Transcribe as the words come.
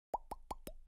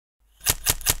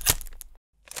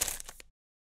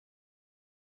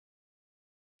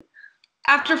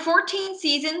After 14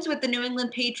 seasons with the New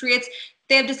England Patriots,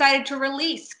 they have decided to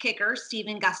release kicker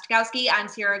Stephen Gostkowski. I'm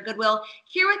Sierra Goodwill,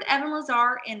 here with Evan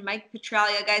Lazar and Mike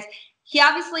Petraglia. Guys, he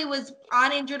obviously was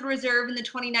on injured reserve in the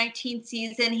 2019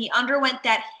 season. He underwent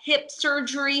that hip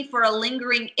surgery for a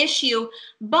lingering issue,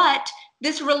 but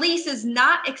this release is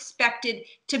not expected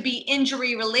to be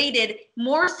injury related,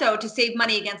 more so to save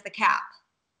money against the cap.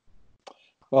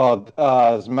 Well,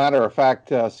 as a matter of fact,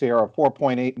 Sierra,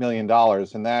 $4.8 million,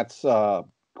 and that's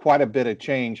quite a bit of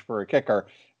change for a kicker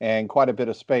and quite a bit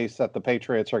of space that the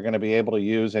Patriots are going to be able to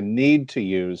use and need to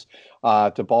use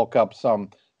to bulk up some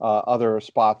other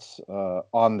spots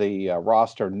on the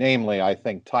roster, namely, I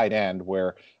think, tight end,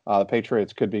 where the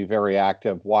Patriots could be very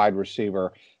active, wide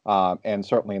receiver, and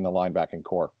certainly in the linebacking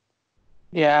core.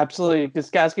 Yeah, absolutely.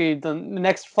 Gostkowski, the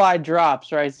next 5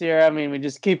 drops, right, Sierra? I mean, we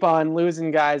just keep on losing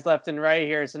guys left and right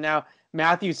here. So now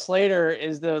Matthew Slater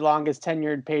is the longest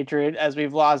tenured Patriot, as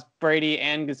we've lost Brady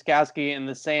and Gostkowski in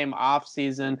the same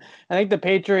offseason. I think the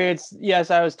Patriots, yes,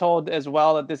 I was told as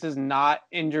well that this is not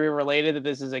injury related, that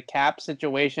this is a cap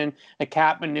situation, a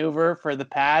cap maneuver for the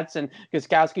Pats. And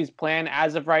Gostkowski's plan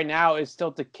as of right now is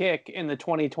still to kick in the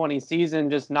 2020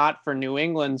 season, just not for New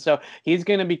England. So he's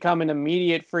going to become an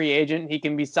immediate free agent. He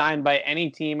can be signed by any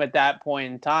team at that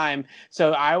point in time.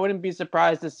 So I wouldn't be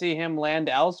surprised to see him land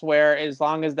elsewhere as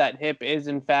long as that hip is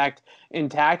in fact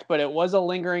intact, but it was a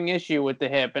lingering issue with the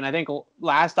hip. And I think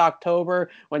last October,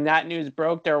 when that news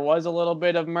broke, there was a little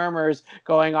bit of murmurs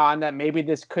going on that maybe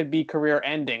this could be career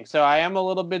ending. So I am a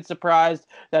little bit surprised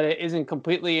that it isn't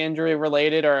completely injury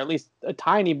related, or at least a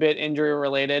tiny bit injury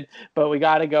related, but we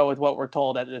got to go with what we're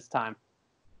told at this time.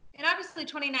 And obviously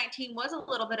 2019 was a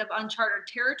little bit of uncharted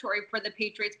territory for the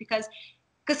Patriots because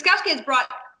Gostkowski has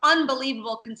brought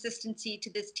unbelievable consistency to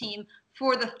this team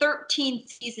for the 13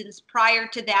 seasons prior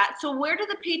to that. So where do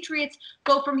the Patriots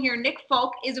go from here? Nick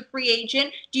Folk is a free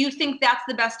agent. Do you think that's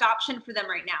the best option for them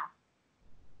right now?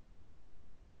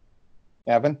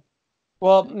 Evan?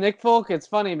 Well, Nick Folk, it's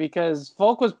funny because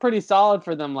Folk was pretty solid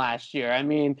for them last year. I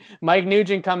mean, Mike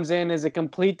Nugent comes in as a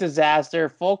complete disaster.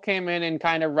 Folk came in and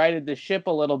kind of righted the ship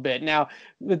a little bit. Now,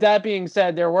 with that being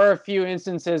said, there were a few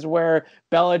instances where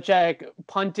Belichick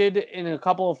punted in a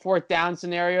couple of 4th down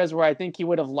scenarios where I think he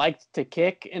would have liked to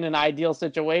kick in an ideal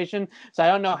situation. So I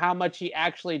don't know how much he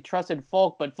actually trusted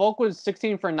Folk, but Folk was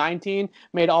 16 for 19,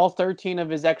 made all 13 of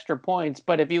his extra points.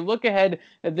 But if you look ahead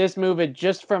at this move,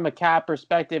 just from a cap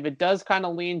perspective, it does kind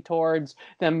of lean towards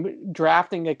them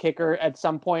drafting a kicker at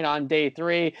some point on day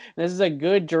 3. This is a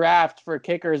good draft for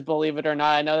kickers, believe it or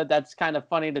not. I know that that's kind of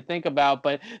funny to think about,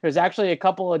 but there's actually a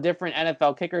couple of different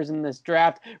NFL kickers in this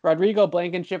draft. Rodrigo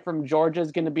Blankenship from Georgia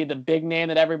is going to be the big name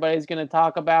that everybody's going to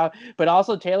talk about, but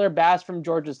also Taylor Bass from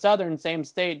Georgia Southern, same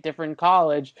state, different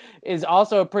college, is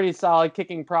also a pretty solid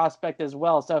kicking prospect as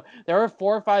well. So there were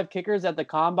 4 or 5 kickers at the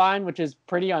combine, which is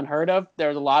pretty unheard of.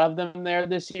 There's a lot of them there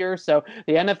this year. So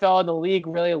the NFL and the league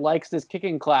really likes this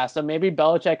kicking class. So maybe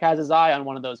Belichick has his eye on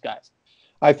one of those guys.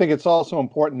 I think it's also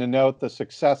important to note the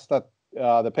success that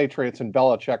the Patriots and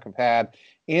Belichick have had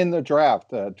in the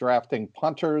draft, drafting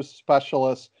punters,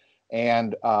 specialists,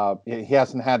 and he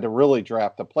hasn't had to really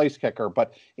draft a place kicker.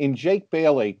 But in Jake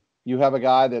Bailey, you have a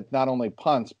guy that not only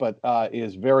punts, but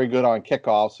is very good on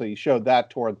kickoffs. So he showed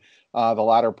that toward the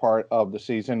latter part of the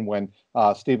season when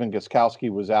Stephen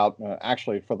Gostkowski was out,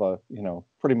 actually for the,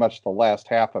 pretty much the last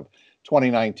half of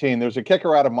 2019. There's a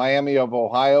kicker out of Miami of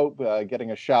Ohio,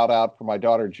 getting a shout out for my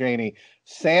daughter Janie.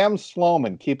 Sam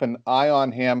Sloman, keep an eye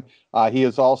on him. He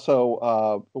is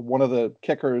also one of the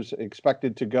kickers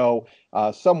expected to go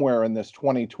somewhere in this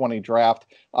 2020 draft.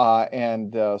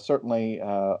 And certainly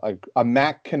a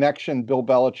MAC connection Bill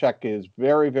Belichick is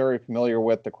very, very familiar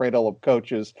with, the cradle of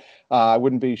coaches. I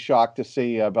wouldn't be shocked to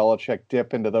see Belichick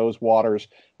dip into those waters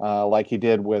like he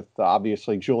did with,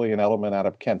 obviously, Julian Edelman out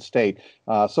of Kent State.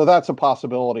 So that's a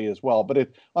possibility as well. But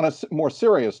on a more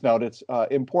serious note, it's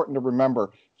important to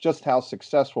remember just how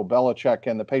successful Belichick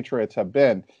and the Patriots have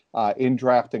been in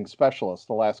drafting specialists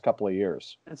the last couple of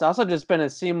years. It's also just been a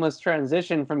seamless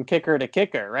transition from kicker to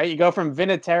kicker, right? You go from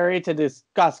Vinatieri to this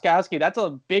Gostkowski. That's a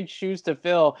big shoes to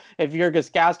fill if you're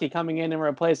Gostkowski coming in and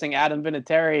replacing Adam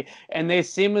Vinatieri, and they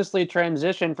seamlessly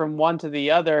transition from one to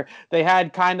the other. They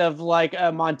had kind of like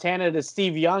a Montana to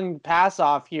Steve Young pass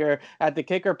off here at the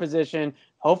kicker position.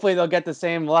 Hopefully they'll get the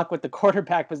same luck with the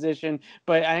quarterback position.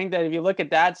 But I think that if you look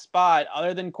at that spot,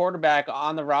 other than quarterback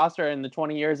on the roster in the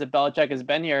 20 years that Belichick has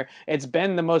been here, it's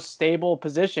been the most stable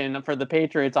position for the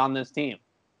Patriots on this team.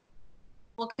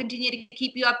 We'll continue to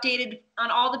keep you updated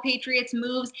on all the Patriots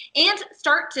moves and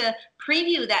start to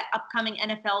preview that upcoming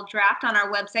NFL draft on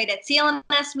our website at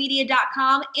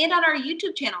clnsmedia.com and on our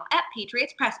YouTube channel at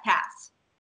Patriots Press Pass.